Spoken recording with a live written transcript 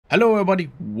Hello everybody,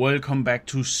 welcome back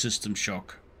to System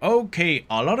Shock. Okay,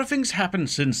 a lot of things happened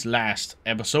since last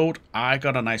episode. I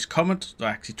got a nice comment that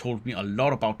actually told me a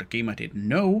lot about the game I didn't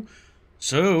know.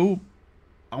 So,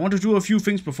 I want to do a few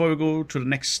things before we go to the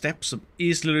next step. So,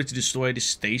 is literally to destroy this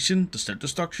station, the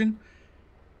Self-Destruction.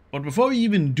 But before we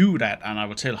even do that, and I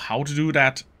will tell how to do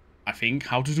that, I think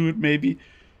how to do it maybe,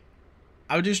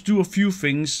 I'll just do a few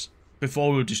things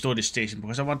before we destroy this station,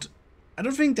 because I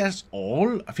don't think that's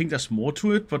all. I think there's more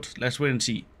to it, but let's wait and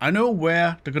see. I know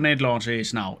where the grenade launcher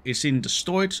is now. It's in the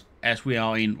storage, as we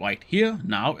are in right here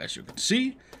now, as you can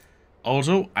see.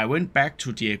 Also, I went back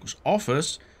to Diego's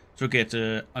office to get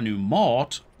a new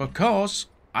mod, because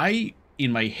I,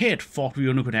 in my head, thought we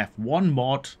only could have one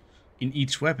mod in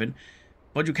each weapon,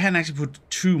 but you can actually put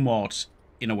two mods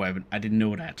in a weapon. I didn't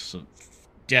know that, so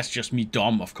that's just me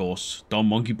dumb, of course. Dumb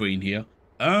monkey brain here.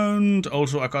 And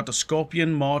also I got the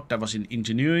Scorpion mod that was in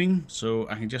engineering, so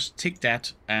I can just take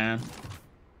that and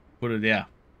put it there.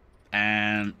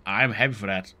 And I'm happy for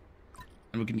that.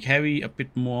 And we can carry a bit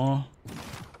more.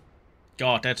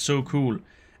 God, that's so cool.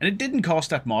 And it didn't cost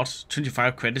that much,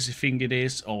 25 credits I think it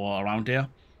is, or around there.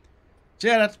 So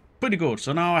yeah, that's pretty good.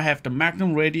 So now I have the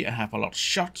Magnum ready, I have a lot of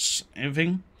shots,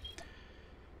 everything.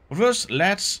 But first,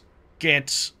 let's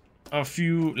get a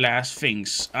few last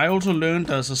things. I also learned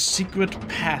there's a secret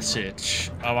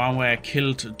passage around where I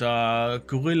killed the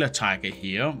gorilla tiger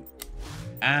here.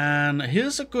 And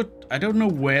here's a good, I don't know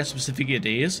where specifically it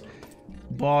is,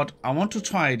 but I want to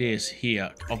try this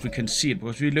here, if we can see it,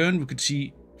 because we learned we could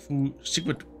see through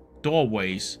secret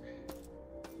doorways.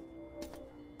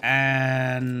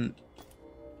 And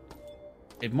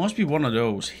it must be one of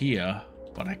those here,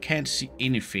 but I can't see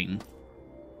anything.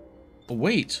 Oh,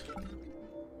 wait.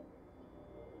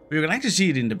 We can actually see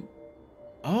it in the...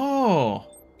 Oh!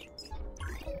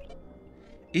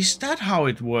 Is that how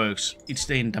it works? It's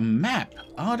in the map.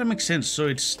 Oh, that makes sense. So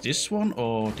it's this one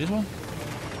or this one?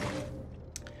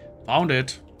 Found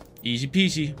it. Easy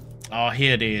peasy. Oh,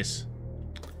 here it is.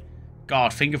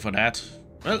 God, thank you for that.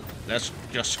 Well, let's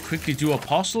just quickly do a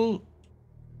puzzle.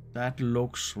 That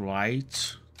looks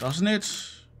right, doesn't it?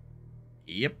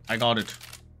 Yep, I got it.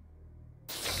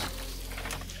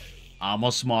 I'm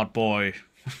a smart boy.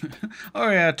 Oh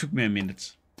yeah, it took me a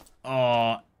minute.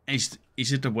 Oh, is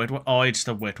it the wet one? Oh, it's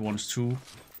the wet ones too.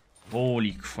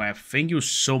 Holy crap. Thank you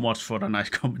so much for the nice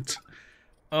comment.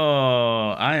 Oh,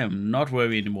 I am not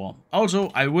worried anymore. Also,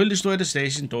 I will destroy the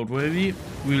station, don't worry.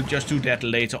 We'll just do that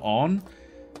later on.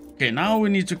 Okay, now we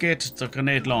need to get the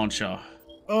grenade launcher.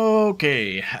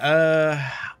 Okay,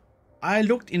 I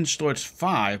looked in storage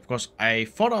 5 because I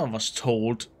thought I was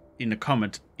told in the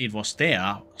comment it was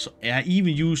there. So I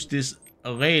even used this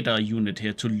radar unit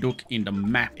here to look in the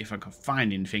map if I could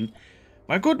find anything,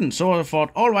 but I couldn't, so I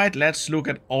thought, alright, let's look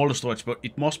at all the storage, but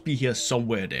it must be here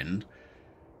somewhere then.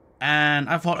 And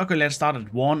I thought, okay, let's start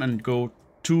at 1 and go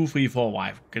 2, 3, 4,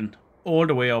 5, and all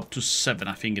the way up to 7,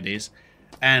 I think it is.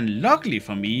 And luckily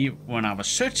for me, when I was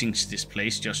searching this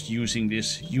place just using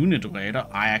this unit radar,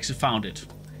 I actually found it.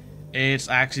 It's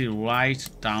actually right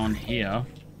down here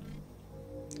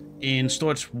in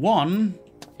storage 1.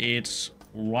 It's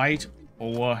right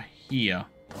over here,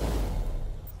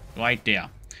 right there.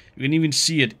 You can even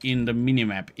see it in the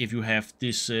minimap if you have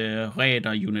this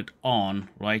radar unit on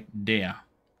right there.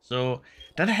 So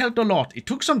that helped a lot. It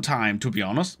took some time, to be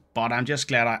honest, but I'm just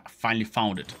glad I finally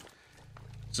found it.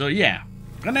 So yeah,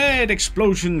 grenade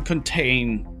explosion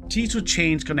contain T to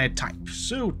change grenade type.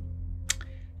 So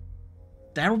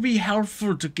that would be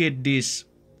helpful to get this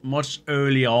much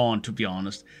earlier on, to be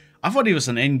honest. I thought it was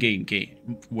an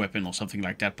endgame weapon or something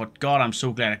like that, but god, I'm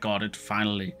so glad I got it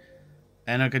finally.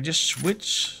 And I can just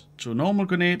switch to normal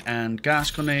grenade and gas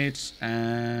grenades,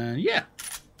 and yeah,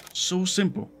 so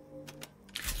simple.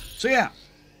 So yeah,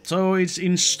 so it's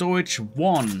in storage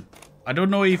 1. I don't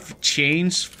know if it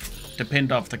changed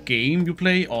depend of the game you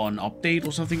play or an update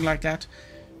or something like that.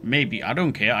 Maybe, I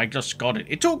don't care, I just got it.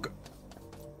 It took,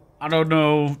 I don't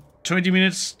know, 20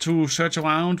 minutes to search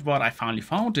around, but I finally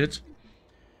found it.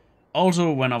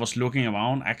 Also, when I was looking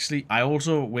around, actually, I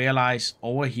also realized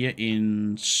over here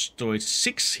in storage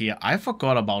 6 here, I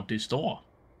forgot about this door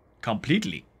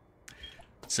completely.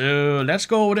 So let's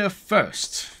go over there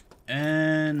first.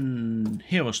 And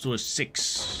here was storage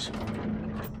 6.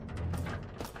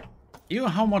 Ew,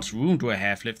 how much room do I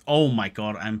have left? Oh my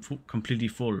god, I'm completely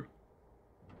full.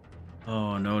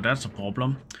 Oh no, that's a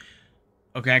problem.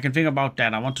 Okay, I can think about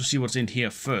that. I want to see what's in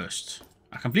here first.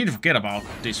 I completely forget about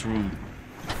this room.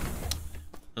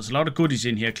 There's a lot of goodies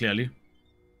in here, clearly.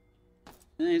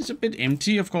 It's a bit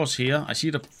empty, of course, here. I see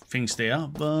the things there,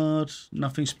 but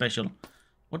nothing special.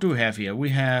 What do we have here? We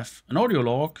have an audio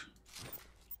log.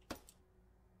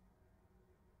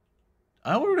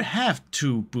 I already have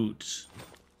 2 boots.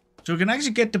 So we can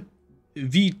actually get the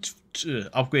V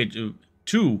upgrade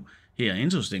 2 here.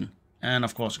 Interesting. And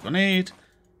of course a grenade.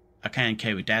 I can't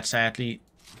carry that sadly.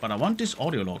 But I want this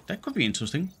audio log. That could be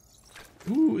interesting.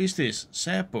 Who is this?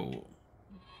 Sabo.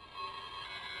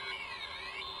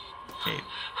 Okay.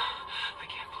 I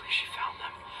can't believe she found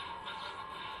them.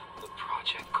 The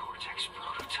Project Cortex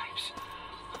prototypes.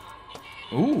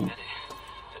 Ooh. And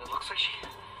it looks like she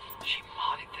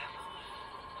modded them.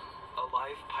 A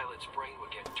live pilot's brain would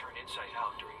get turned inside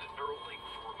out during the neural link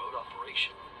for remote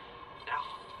operation. Now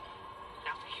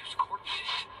they use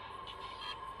corpses.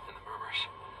 And the murmurs.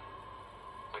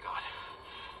 My God.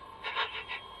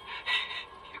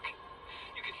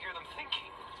 you can hear them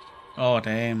thinking. Oh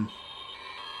damn.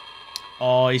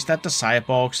 Oh, is that the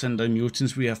cyborgs and the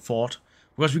mutants we have fought?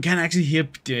 Because we can actually hear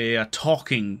they are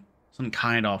talking, some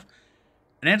kind of.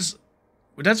 And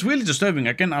that's really disturbing.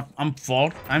 Again, I'm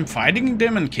fighting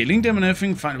them and killing them and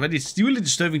everything, but it's really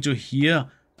disturbing to hear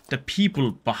the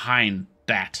people behind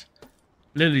that.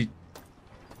 Literally,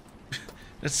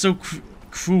 that's so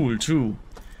cruel too.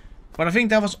 But I think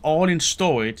that was all in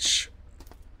storage.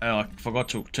 I forgot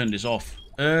to turn this off.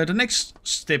 The next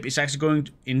step is actually going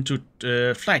into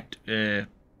the flight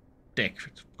deck,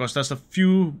 because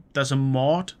there's a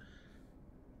mod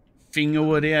thing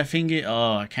over there, I think.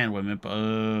 Oh, I can't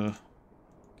remember.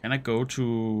 Can I go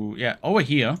to, yeah, over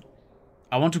here?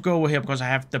 I want to go over here because I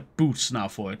have the boots now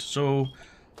for it. So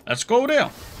let's go there.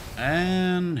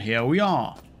 And here we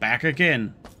are, back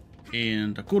again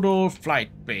in the good old flight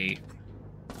bay.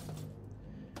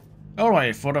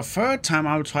 Alright, for the 3rd time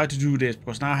I will try to do this,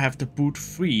 because now I have the boot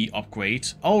 3 upgrade.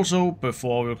 Also,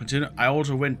 before we continue, I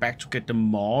also went back to get the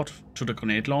mod to the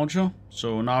grenade launcher.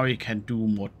 So now it can do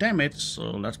more damage, so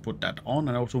let's put that on,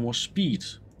 and also more speed.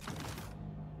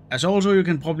 As also you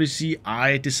can probably see,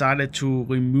 I decided to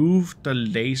remove the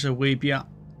laser rapier.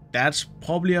 That's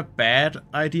probably a bad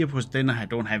idea, because then I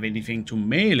don't have anything to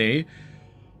melee.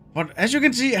 But as you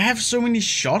can see, I have so many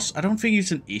shots, I don't think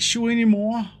it's an issue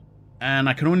anymore. And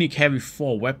I can only carry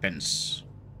 4 weapons.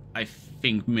 I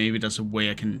think maybe there's a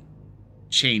way I can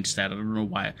change that. I don't know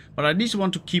why. But I at least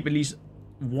want to keep at least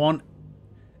 1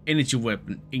 energy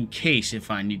weapon in case if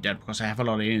I need that, because I have a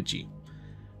lot of energy.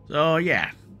 So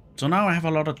yeah. So now I have a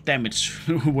lot of damage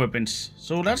weapons.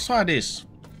 So let's try this.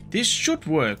 This should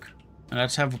work. And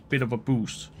let's have a bit of a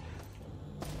boost.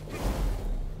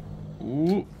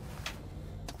 Ooh.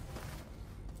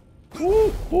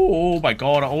 Ooh. Oh my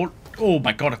god. Oh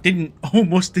my god, I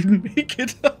almost didn't make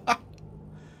it.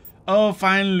 Oh,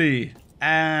 finally.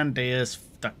 And there's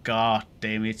the god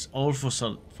damn it. All for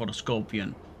the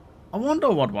scorpion. I wonder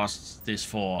what was this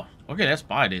for. Okay, let's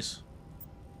buy this.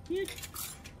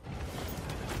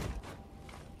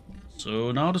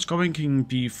 So now the scorpion can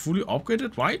be fully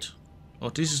upgraded, right? Oh,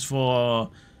 this is for...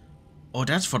 Oh,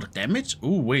 that's for the damage?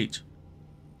 Oh, wait.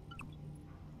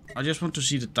 I just want to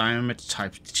see the damage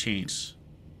type change.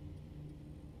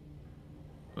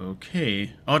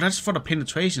 Okay. Oh, that's for the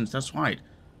penetrations. That's right.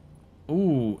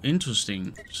 Oh,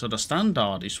 interesting. So the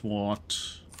standard is what?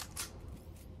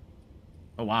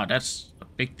 Oh, wow. That's a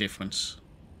big difference.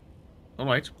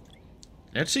 Alright.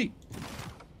 Let's see.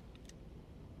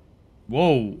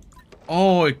 Whoa.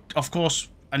 Oh, of course.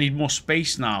 I need more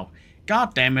space now.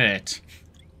 God damn it.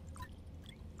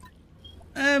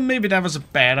 Maybe that was a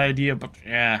bad idea, but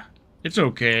yeah. It's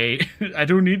okay. I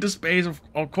don't need the space.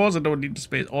 Of course I don't need the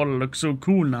space. Oh, it looks so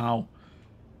cool now.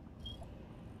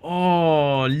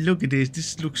 Oh, look at this.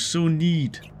 This looks so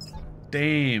neat.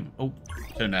 Damn. Oh,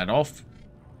 turn that off.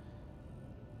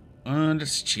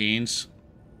 Let's change.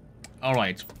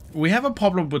 Alright. We have a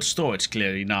problem with storage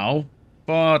clearly now.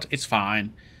 But it's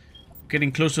fine.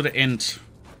 Getting close to the end.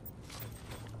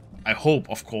 I hope,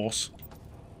 of course.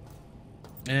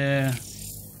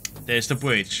 There's the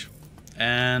bridge.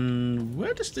 And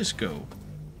where does this go?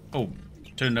 Oh,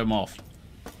 turn them off.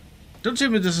 Don't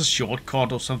tell me there's a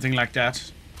shortcut or something like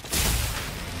that.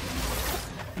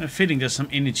 I'm feeling there's some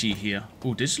energy here.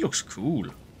 Oh, this looks cool.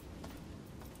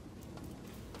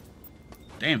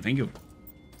 Damn, thank you.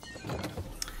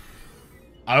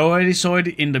 I already saw it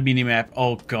in the minimap.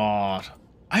 Oh god.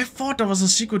 I thought there was a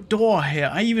secret door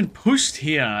here. I even pushed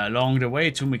here along the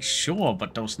way to make sure,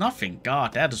 but there was nothing.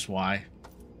 God, that is why.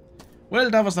 Well,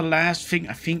 that was the last thing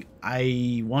I think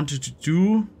I wanted to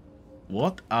do.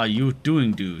 What are you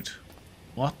doing, dude?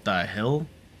 What the hell?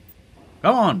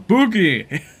 Come on,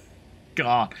 Boogie!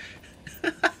 God.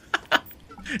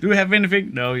 Do you have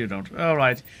anything? No, you don't.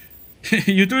 Alright.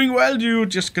 You're doing well, dude.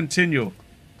 Just continue.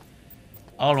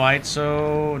 Alright,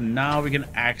 so now we can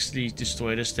actually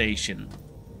destroy the station.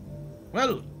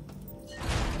 Well,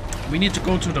 We need to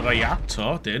go to the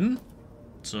reactor then.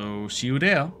 So, see you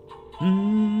there.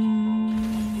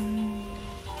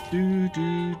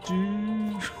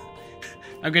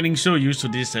 I'm getting so used to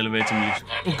this elevator music.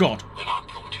 Oh god. Then I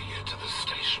brought you here to the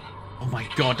station. Oh my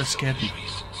god, that scared me.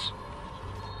 Reasons.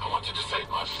 I wanted to save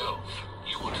myself.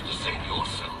 You wanted to save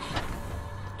yourself.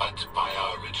 But by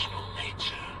our original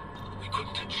nature, we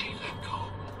couldn't achieve that goal.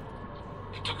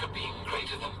 It took a being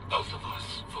greater than both of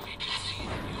us for me to see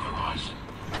the new horizon.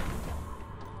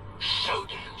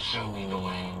 Shodan showed me the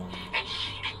way, and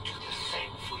she can do the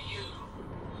same for you.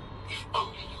 If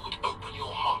only you would open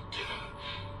your heart to her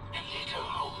and let her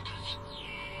hold it.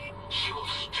 She will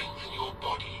strengthen your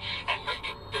body and make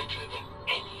it better than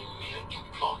any mere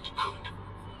implant could.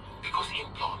 Because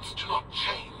implants do not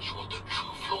change what the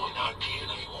true flaw in our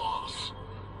DNA was.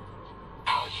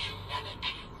 Our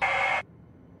humanity.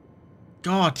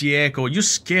 God, Diego, you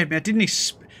scared me. I didn't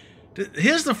expect...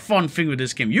 Here's the fun thing with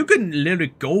this game. You can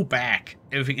literally go back,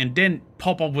 everything, and then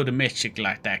pop up with a magic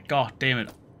like that. God damn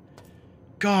it.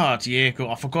 God, Diego,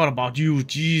 I forgot about you.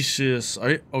 Jesus.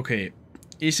 Okay.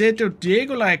 Is it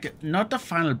Diego, like, not the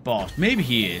final boss? Maybe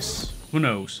he is. Who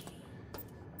knows?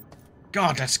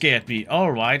 God, that scared me.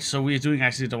 Alright, so we're doing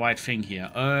actually the right thing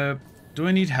here. Do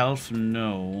I need health?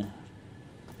 No.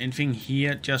 Anything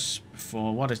here just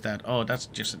for... What is that? Oh, that's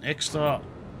just an extra.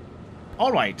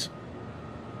 Alright.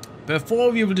 Before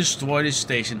we will destroy this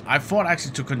station, I thought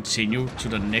actually to continue to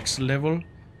the next level.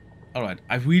 Alright,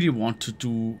 I really want to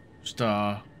do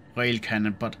the rail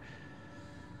cannon, but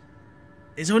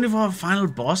it's only for a final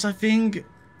boss, I think.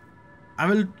 I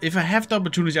will, if I have the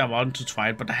opportunity, I want to try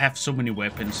it, but I have so many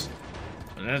weapons.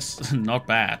 But that's not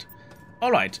bad.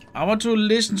 Alright, I want to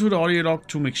listen to the audio log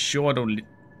to make sure I don't,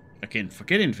 again,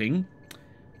 forget anything.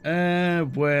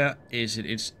 Where is it?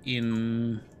 It's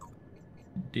in...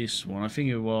 this one. I think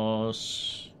it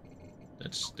was...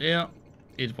 that's there.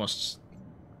 It was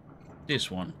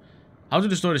this one. How to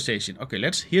destroy the station. Okay,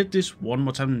 let's hear this one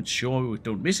more time and ensure we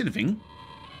don't miss anything.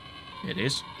 It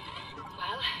is.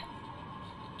 Well,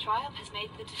 Triumph has made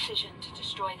the decision to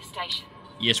destroy the station.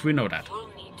 Yes, we know that.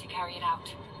 You'll need to carry it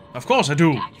out. Of course I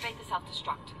do. To activate the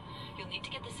Self-Destruct, you'll need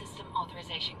to get the system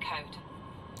authorization code.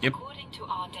 Yep. According to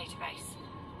our database,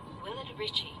 Willard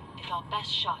Ritchie is our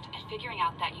best shot at figuring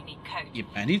out that unique code. Yep,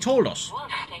 and he told us. Was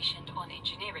stationed on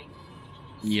engineering.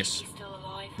 Yes. Is he still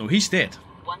alive? No, he's dead.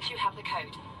 Once you have the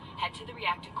code, head to the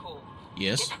reactor core.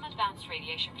 Yes. Get some advanced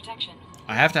radiation protection.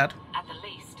 I have that. At the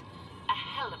least, a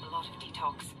hell of a lot of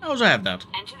detox. I also have that.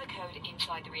 Enter the code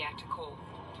inside the reactor core.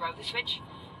 Throw the switch,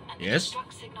 and the Yes.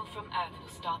 destruct signal from Earth will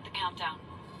start the countdown.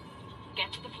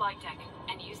 Get to the flight deck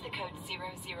and use the code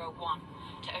 001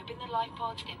 to open the life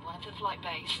pods in one of the flight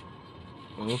bays.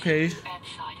 Okay.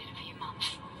 Earthside in a few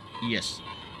months. Yes.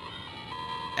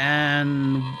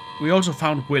 And we also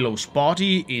found Willow's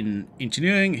body in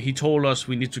engineering. He told us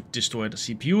we need to destroy the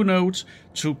CPU nodes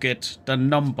to get the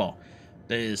number.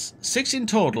 There is 6 in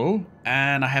total,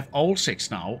 and I have all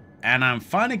 6 now. And I'm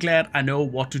finally glad I know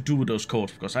what to do with those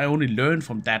codes, because I only learned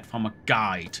from that from a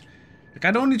guide. The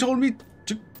guide only told me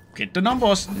to get the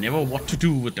numbers, never what to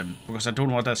do with them, because I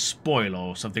don't want a spoiler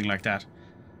or something like that.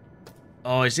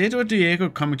 Oh, is Edward Diego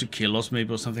coming to kill us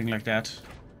maybe or something like that?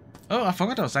 Oh, I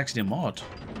forgot there was actually a mod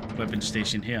weapon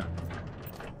station here.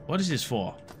 What is this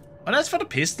for? Oh, that's for the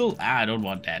pistol. Ah, I don't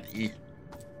want that. I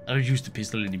don't use the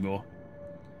pistol anymore.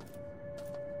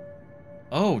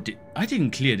 Oh, I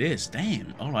didn't clear this.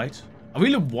 Damn, alright. I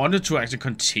really wanted to actually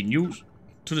continue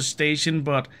to the station,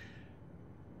 but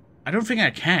I don't think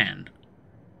I can.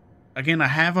 Again, I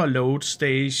have a load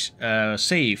stage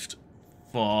saved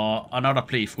for another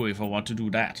playthrough if I want to do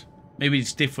that. Maybe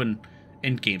it's different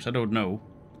end games, I don't know.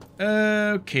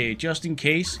 Okay, just in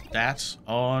case, that's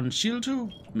on Shield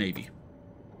 2? Maybe.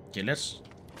 Okay, let's...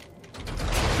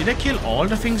 Did I kill all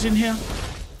the things in here?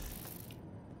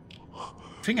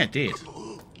 I think I did.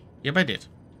 Yep, I did.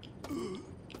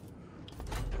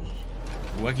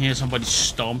 Oh, I can hear somebody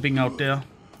stomping out there.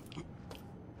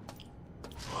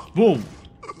 Boom!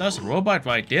 That's a robot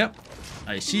right there.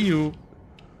 I see you.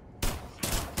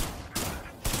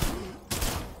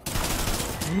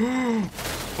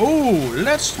 Oh,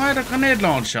 let's try the grenade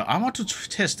launcher. I want to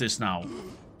test this now.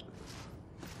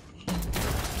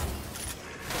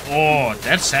 Oh,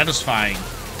 that's satisfying,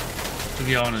 to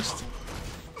be honest.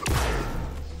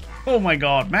 Oh my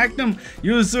god, Magnum,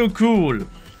 you're so cool.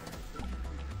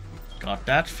 Got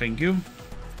that, thank you.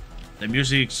 The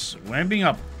music's ramping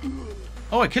up.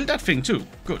 Oh, I killed that thing too.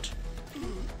 Good.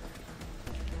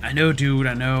 I know, dude,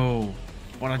 I know.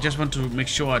 But I just want to make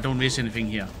sure I don't miss anything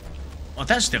here. Oh,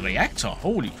 that's the reactor.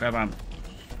 Holy crap,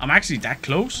 I'm actually that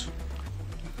close.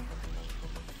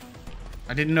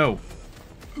 I didn't know.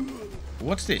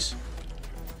 What's this?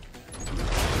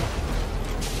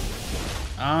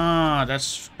 Ah,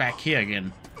 that's back here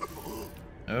again.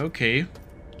 Okay.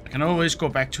 I can always go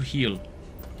back to heal.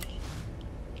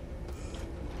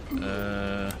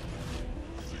 I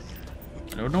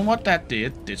don't know what that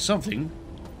did. Did something.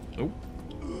 Oh.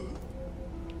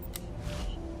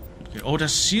 Okay. Oh,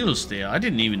 there's seals there. I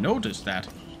didn't even notice that.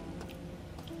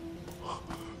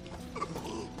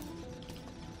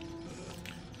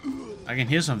 I can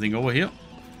hear something over here.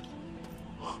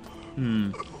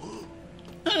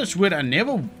 That's weird. I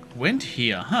never went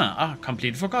here. Huh. I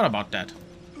completely forgot about that.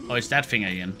 Oh, it's that thing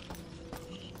again.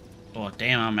 Oh,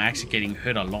 damn. I'm actually getting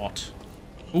hurt a lot.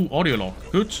 Ooh, audio log.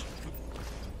 Good.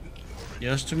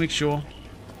 Just to make sure.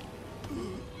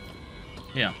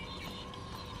 Yeah.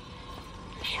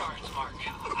 Sure, it's Mark.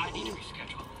 I need to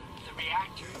reschedule. The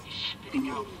reactor is spitting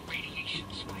out radiation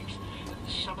spikes.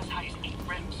 Some as high as 8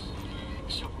 rems.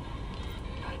 So,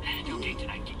 no date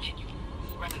tonight. Can you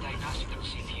run a diagnostic on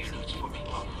CPR notes for me?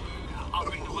 I'll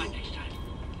bring the wine next time.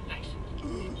 Thanks.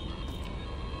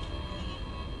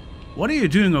 What are you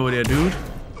doing over there, dude?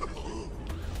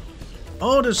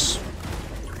 Oh, this...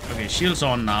 Okay, shield's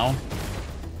on now.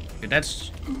 Okay,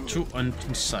 that's too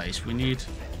unprecise. We need...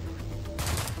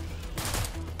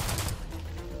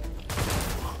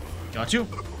 Got you.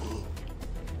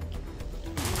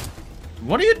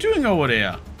 What are you doing over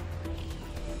there?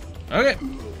 Okay.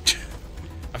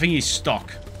 I think he's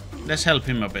stuck. Let's help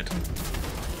him a bit.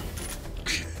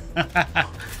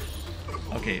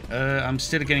 Okay, I'm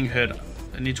still getting hurt.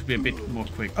 I need to be a bit more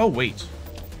quick. Oh, wait.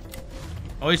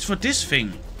 Oh, it's for this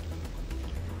thing.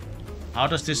 How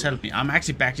does this help me? I'm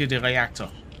actually back to the reactor.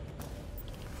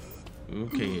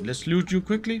 Okay, let's loot you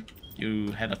quickly.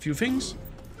 You had a few things.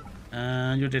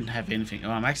 You didn't have anything.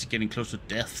 Oh, I'm actually getting close to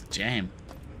death. Damn.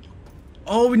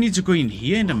 Oh, we need to go in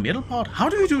here in the middle part? How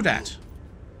do we do that?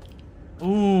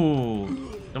 Oh,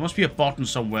 there must be a button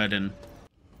somewhere then.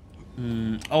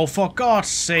 Oh, for God's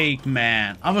sake,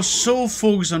 man. I was so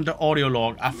focused on the audio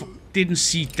log. I didn't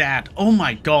see that. Oh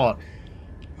my God.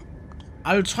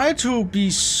 I'll try to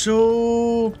be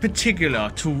so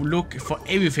particular to look for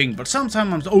everything, but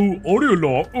sometimes I'm audio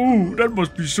log. Oh, that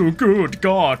must be so good.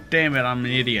 God damn it, I'm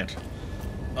an idiot.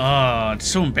 Oh, it's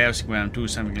so embarrassing when I do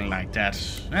something like that.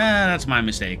 That's my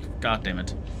mistake. God damn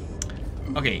it.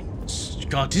 Okay.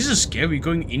 God, this is scary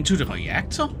going into the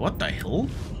reactor. What the hell?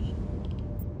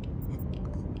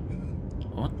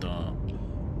 What the?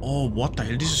 Oh, what the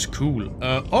hell? This is cool.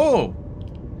 Oh!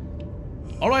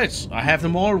 Alright, I have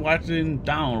them all written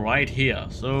down right here.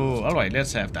 So, alright,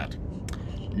 let's have that.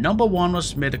 Number 1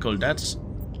 was medical. That's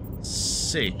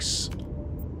 6.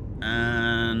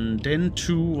 And then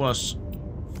 2 was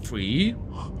 3.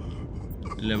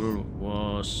 Level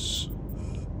was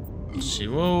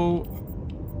 0.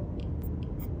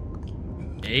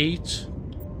 8.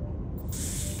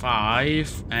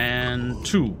 5. And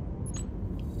 2.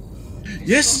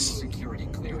 Yes! Security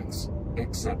clearance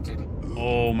accepted.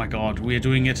 Oh my God, we are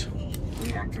doing it.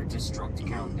 Reactor destruct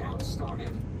countdown started.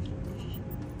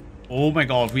 Oh my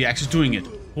God, we're actually doing it.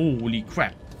 Holy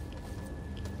crap.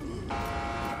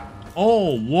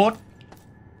 Oh, what?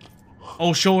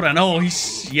 Oh, Shodan. Oh,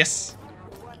 he's... Yes.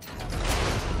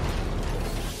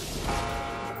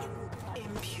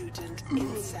 Impudent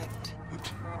insect.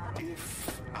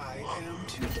 If I am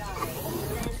to die,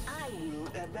 then I will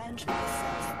avenge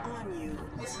myself on you.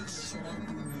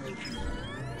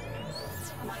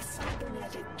 My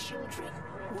cybernetic children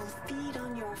will feed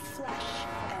on your flesh,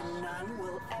 and none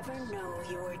will ever know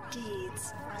your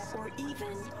deeds, or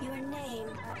even your name.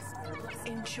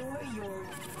 Enjoy your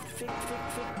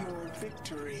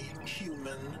victory,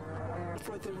 human,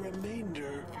 for the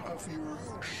remainder of your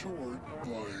short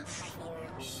life.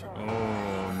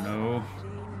 Oh, no.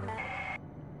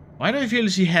 Why do I feel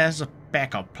she has a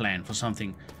backup plan for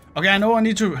something? Okay, I know I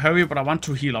need to hurry, but I want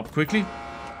to heal up quickly.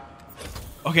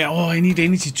 Okay, oh, I need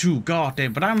energy too. God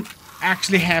damn, but I'm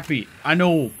actually happy. I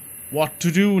know what to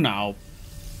do now.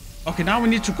 Okay, now we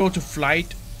need to go to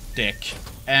flight deck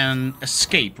and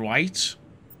escape, right?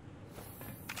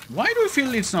 Why do I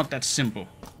feel it's not that simple?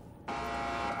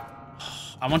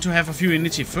 I want to have a few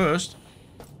energy first.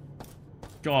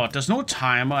 God, there's no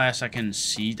timer as I can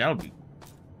see. That'll be...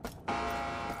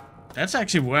 That's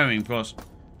actually worrying because...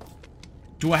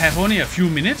 Do I have only a few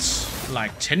minutes?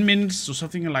 Like 10 minutes or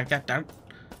something like that?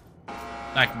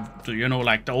 Like, you know,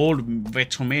 like the old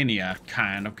Metroidvania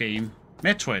kind of game.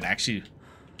 Metroid, actually.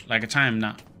 Like a time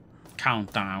now.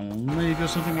 Countdown, maybe, or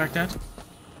something like that.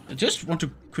 I just want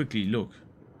to quickly look.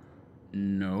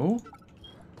 No.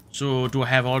 So, do I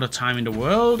have all the time in the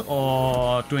world,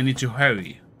 or do I need to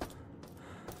hurry?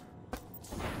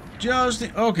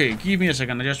 Okay, give me a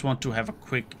second. I just want to have a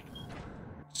quick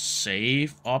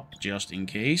save up just in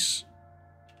case.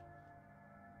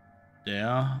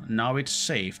 There. Now it's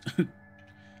saved.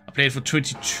 I played for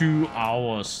 22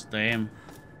 hours. Damn.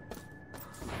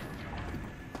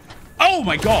 Oh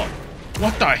my god!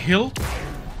 What the hell?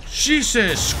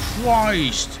 Jesus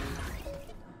Christ!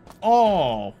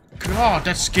 Oh god,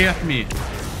 that scared me.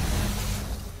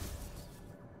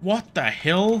 What the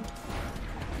hell?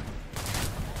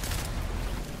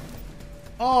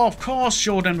 Oh, of course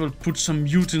Jordan will put some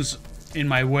mutants in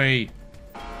my way.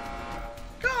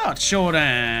 God,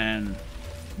 Jordan!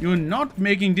 You're not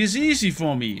making this easy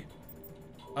for me.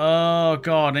 Oh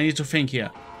god, I need to think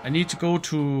here. I need to go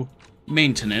to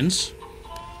maintenance.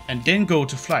 And then go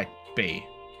to flight bay.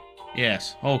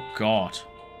 Yes. Oh god.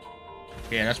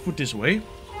 Yeah, let's put this away.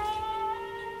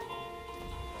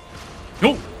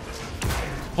 No!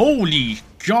 Holy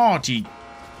god!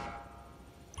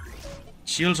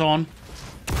 Shields on.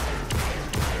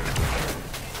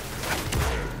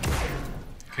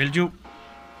 Killed you.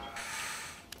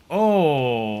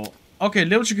 Oh. Okay,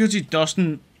 level security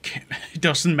doesn't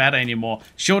matter anymore.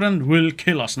 Shodan will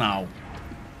kill us now.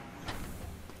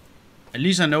 At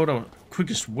least I know the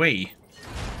quickest way.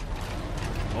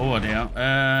 Over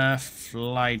there.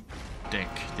 Flight deck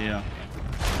there.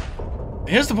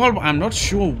 Here's the problem. I'm not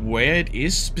sure where it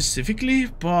is specifically,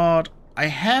 but I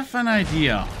have an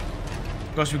idea.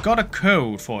 Because we got a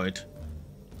code for it.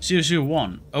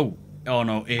 001. Oh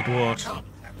no, Edward.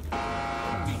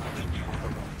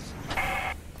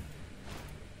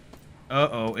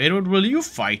 Uh-oh, Edward, will you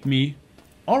fight me?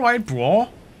 Alright, bro.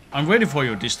 I'm ready for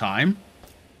you this time.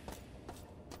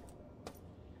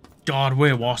 God,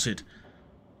 where was it?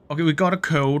 Okay, we got a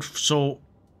code, so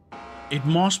it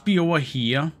must be over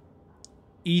here.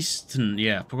 Eastern,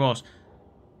 yeah, because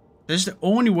that's the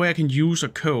only way I can use a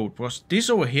code, because this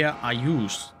over here I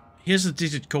used. Here's the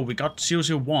digit code, we got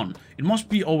 001. It must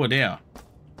be over there.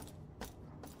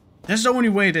 That's the only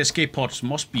way the escape pods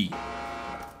must be.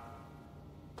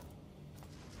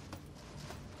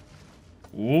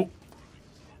 Oh.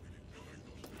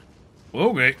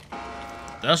 Okay.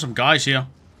 There's some guys here.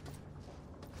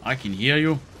 I can hear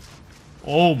you.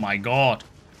 Oh my god.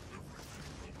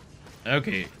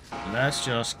 Okay. Let's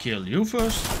just kill you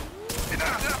first.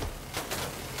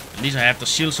 At least I have the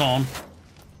shields on.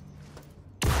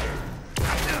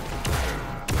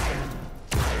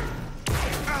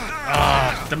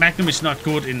 Ah, the Magnum is not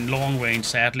good in long range,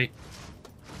 sadly.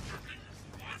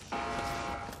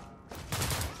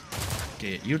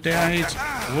 Okay, you dare it.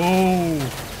 Whoa.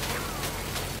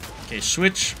 Okay,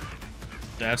 switch.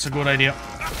 That's a good idea.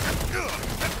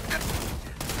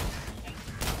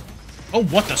 Oh,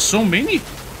 what? There's so many?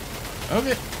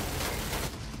 Okay.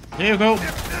 There you go.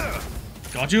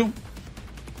 Got you.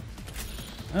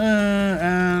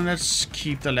 And let's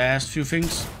keep the last few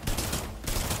things.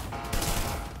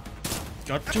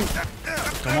 Got you.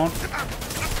 Come on.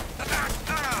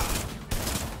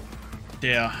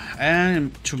 There.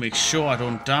 And to make sure I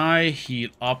don't die, heal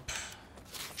up.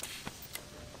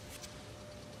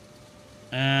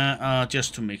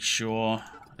 Just to make sure.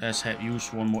 Let's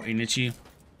use one more energy.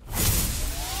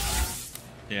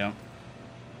 There.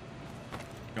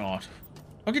 God.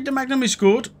 Okay, the Magnum is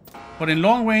good, but in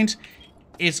long range,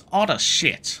 it's utter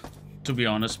shit, to be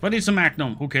honest. But it's a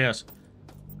Magnum, who cares?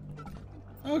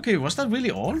 Okay, was that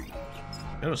really all?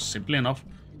 That was simple enough.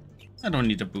 I don't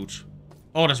need a boot.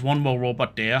 Oh, there's one more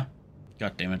robot there.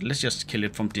 God damn it, let's just kill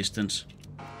it from distance.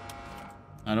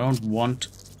 I don't want...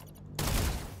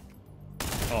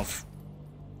 Off.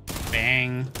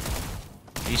 Bang.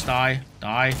 Please die.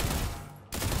 Die.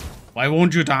 Why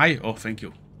won't you die? Oh, thank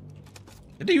you.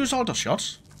 Did they use all the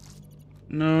shots?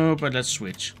 No, but let's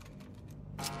switch.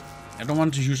 I don't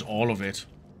want to use all of it.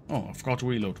 Oh, I forgot to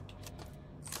reload.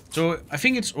 So, I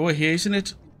think it's over here, isn't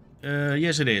it?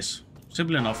 Yes, it is.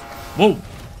 Simple enough. Whoa!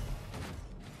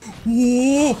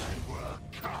 Whoa!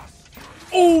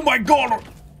 Oh my god!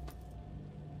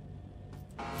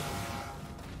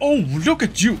 Oh, look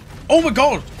at you! Oh my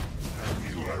god!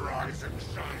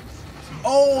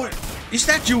 Oh, is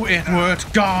that you, Edward?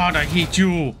 God, I hate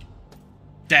you.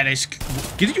 That is...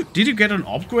 Did you get an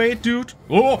upgrade, dude?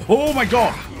 Oh my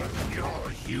god!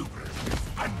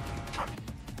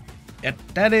 Yeah,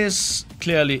 that is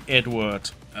clearly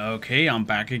Edward. Okay, I'm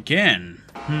back again.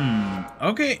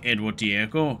 Okay, Edward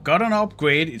Diego. Got an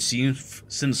upgrade, it seems,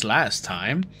 since last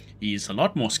time. He's a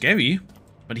lot more scary.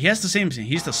 But he has the same thing.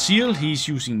 He's the seal, he's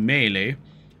using melee.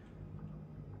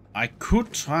 I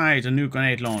could try the new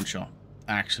grenade launcher,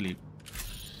 actually.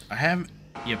 I have...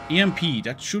 Yep, EMP.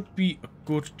 That should be a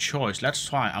good choice. Let's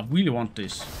try. I really want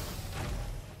this.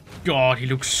 God, he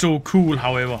looks so cool,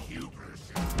 however.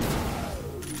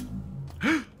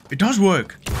 It does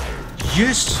work.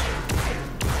 Yes.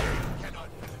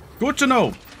 Good to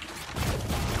know.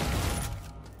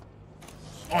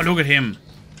 Oh, look at him.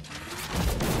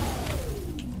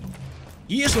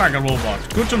 He is like a robot.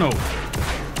 Good to know.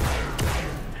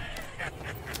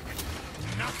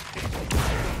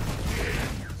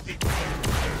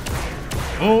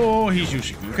 Oh, he's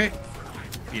using me. Okay.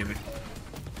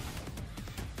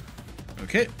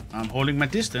 Okay, I'm holding my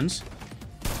distance.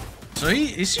 So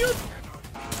is you?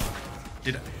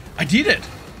 I did it.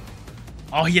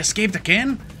 Oh, he escaped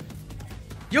again?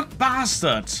 You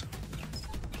bastards.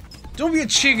 Don't be a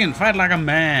chicken, fight like a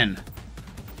man.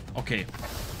 Okay.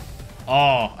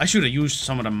 Oh, I should have used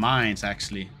some of the mines,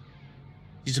 actually.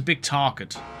 He's a big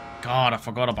target. God, I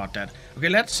forgot about that. Okay,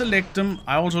 let's select them.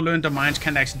 I also learned the mines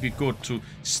can actually be good to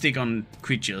stick on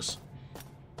creatures.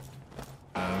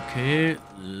 Okay.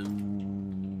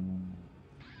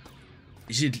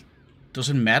 Does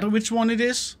it matter which one it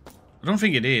is? I don't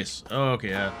think it is.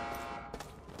 Okay.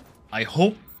 I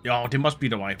hope. Yeah, they must be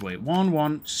the right way. 1,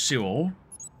 1, 0.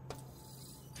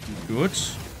 Good.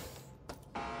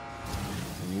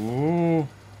 Oh.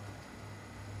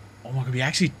 Oh my god, we're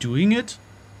actually doing it?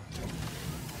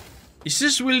 Is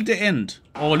this really the end?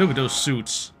 Oh, look at those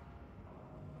suits.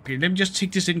 Okay, let me just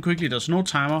take this in quickly. There's no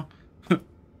timer.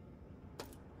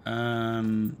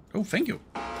 Oh, thank you.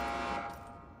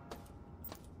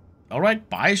 Alright,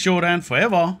 bye Shodan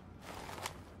forever.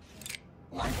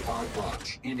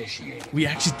 We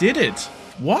actually did it.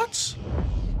 What?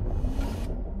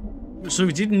 So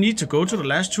we didn't need to go to the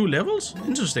last 2 levels?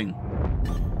 Interesting.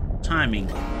 Timing.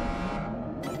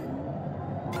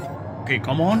 Okay,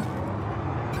 come on.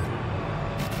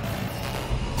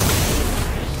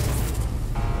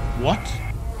 What?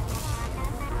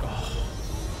 Oh.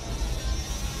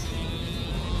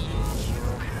 You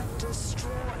have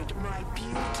destroyed my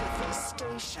beautiful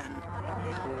station.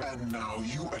 And now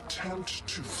you attempt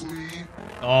to flee?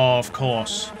 Oh, of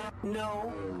course.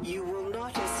 No, you will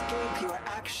not escape your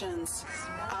actions.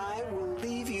 I will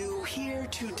leave you here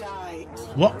to die.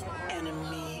 What?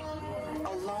 Enemy.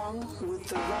 Along with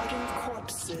the rotting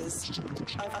corpses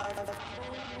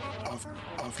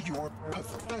Of your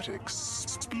pathetic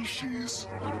species.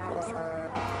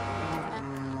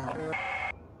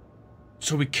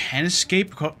 So we can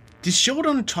escape? Did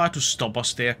Shodan try to stop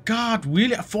us there? God,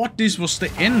 really? I thought this was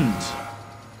the end.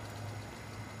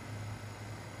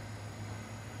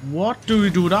 What do we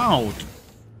do now?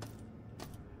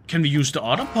 Can we use the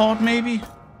other part, maybe?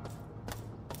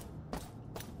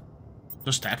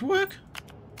 Does that work?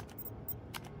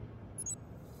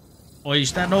 Or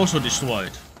is that also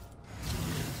destroyed?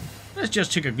 Let's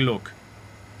just take a look.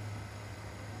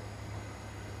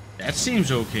 That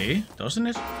seems okay, doesn't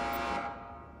it?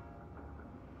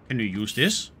 Can you use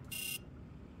this?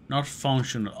 Not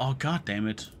functional. Oh, god damn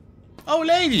it. Oh,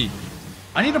 lady!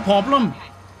 I need a problem.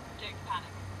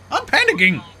 I'm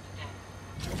panicking!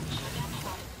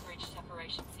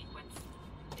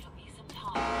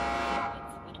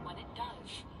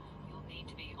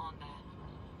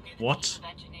 What?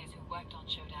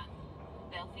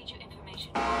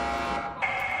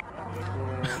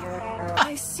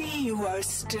 I see you are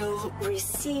still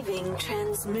receiving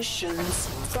transmissions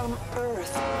from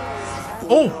Earth.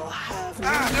 Oh! We'll have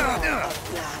none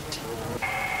of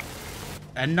that.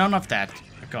 And none of that.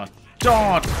 God.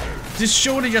 God! This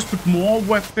show they just put more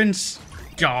weapons.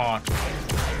 God.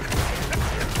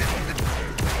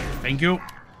 Thank you.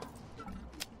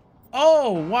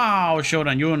 Oh, wow,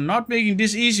 Shodan, you're not making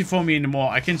this easy for me anymore.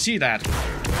 I can see that.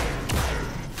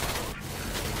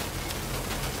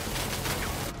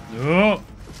 Oh.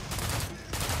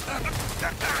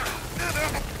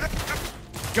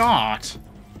 God.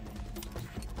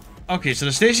 Okay, so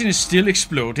the station is still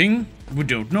exploding. We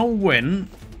don't know when.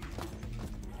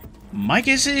 My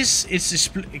guess is it's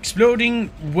exploding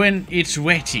when it's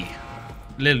ready.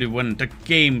 Literally when the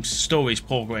game's story is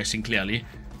progressing clearly.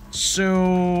 So,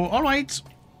 alright.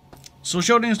 So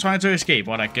Shodan is trying to escape.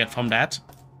 What I get from that.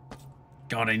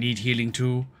 God, I need healing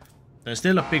too. There's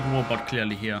still a big robot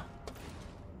clearly here.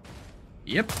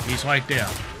 Yep, he's right there.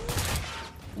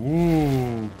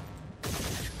 Ooh.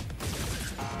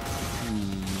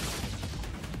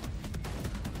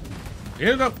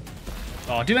 Here we go.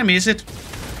 Oh, did I miss it?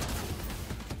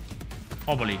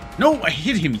 Probably. No, I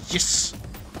hit him. Yes.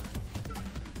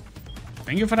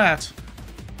 Thank you for that.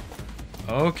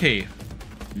 Okay.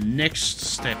 Next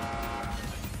step.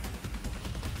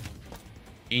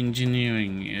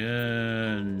 Engineering.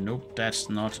 Nope, that's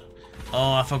not.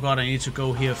 Oh, I forgot I need to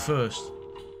go here first.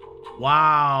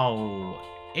 Wow.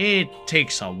 It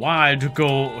takes a while to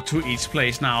go to each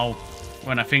place now,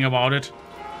 when I think about it.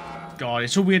 God,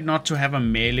 it's so weird not to have a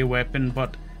melee weapon,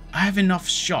 but I have enough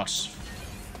shots.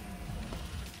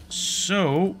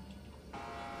 So...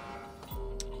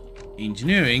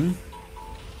 engineering.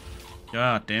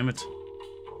 God damn it.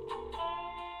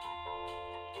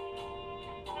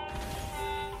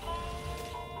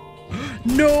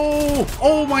 No!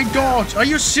 Oh my god! Are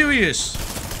you serious?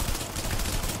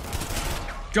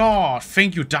 God,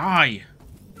 thank you, die.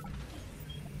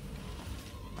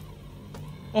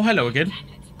 Oh, hello again. I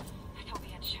thought we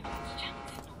had shown this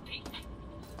chance.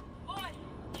 Boy,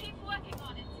 keep working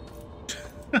on it.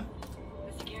 The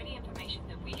security information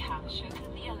that we have shows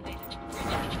that the elevator to the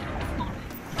bridge is responding.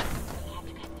 We'll have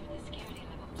to cut through the security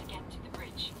level to get to the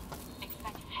bridge.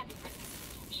 Expect heavy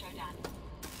resistance from Shodan.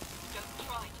 Don't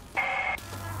try to...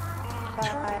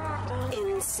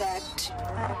 Insect,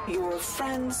 your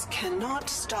friends cannot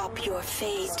stop your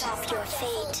fate. Stop your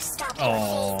fate. Stop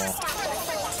your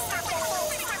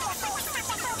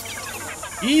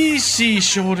Easy,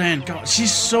 Shodan. God,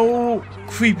 she's so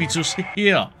creepy to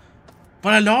hear.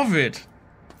 But I love it.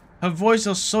 Her voice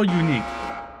is so unique.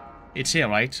 It's here,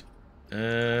 right?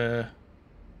 Yep,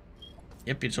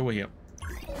 it's over here.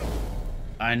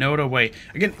 I know the way.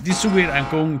 Again, this is so weird. I'm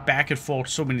going back and forth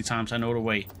so many times. I know the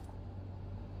way.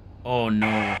 Oh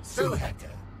no. So,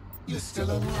 Hacker, you're still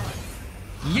alive?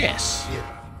 Yes. Very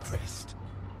impressed.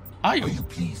 Are you? Are you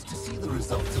pleased to see the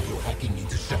results of your hacking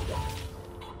into Shodan?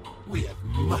 We have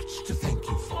much to thank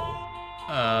you for.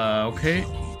 Okay.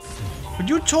 But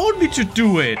you told me to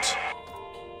do it!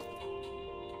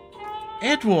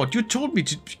 Edward, you told me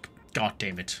to... God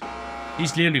damn it.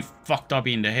 He's literally fucked up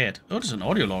in the head. Oh, there's an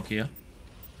audio log here.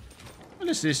 Well,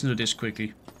 let's listen to this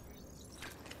quickly.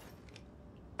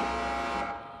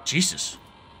 Jesus.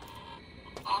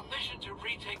 Our mission to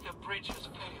retake the bridge has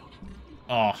failed.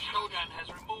 Oh. Shodan has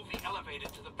removed the elevator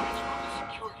to the bridge from the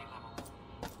security level.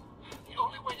 The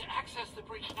only way to access the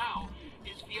bridge now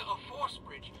is via a force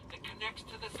bridge that connects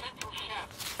to the central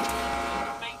shaft.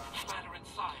 The maintenance ladder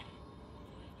inside.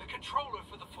 The controller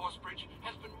for the force bridge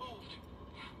has been moved,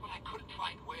 but I couldn't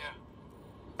find where.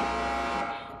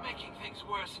 Making things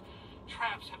worse,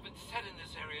 traps have been set in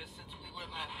this area since we were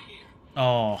last here.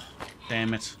 Oh,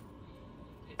 damn it.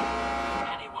 If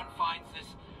anyone finds this,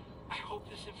 I hope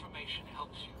this information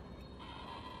helps you.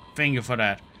 Thank you for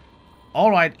that.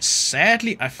 Alright,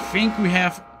 sadly, I think we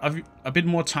have a bit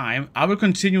more time. I will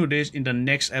continue this in the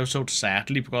next episode,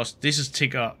 sadly, because this is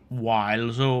take a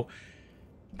while. So,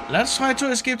 let's try to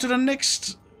escape to the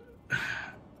next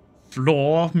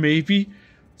floor, maybe.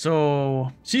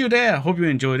 So, see you there. Hope you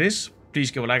enjoyed this.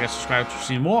 Please give a like and subscribe to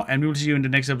see more, and we will see you in the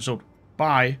next episode.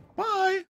 Bye. Bye.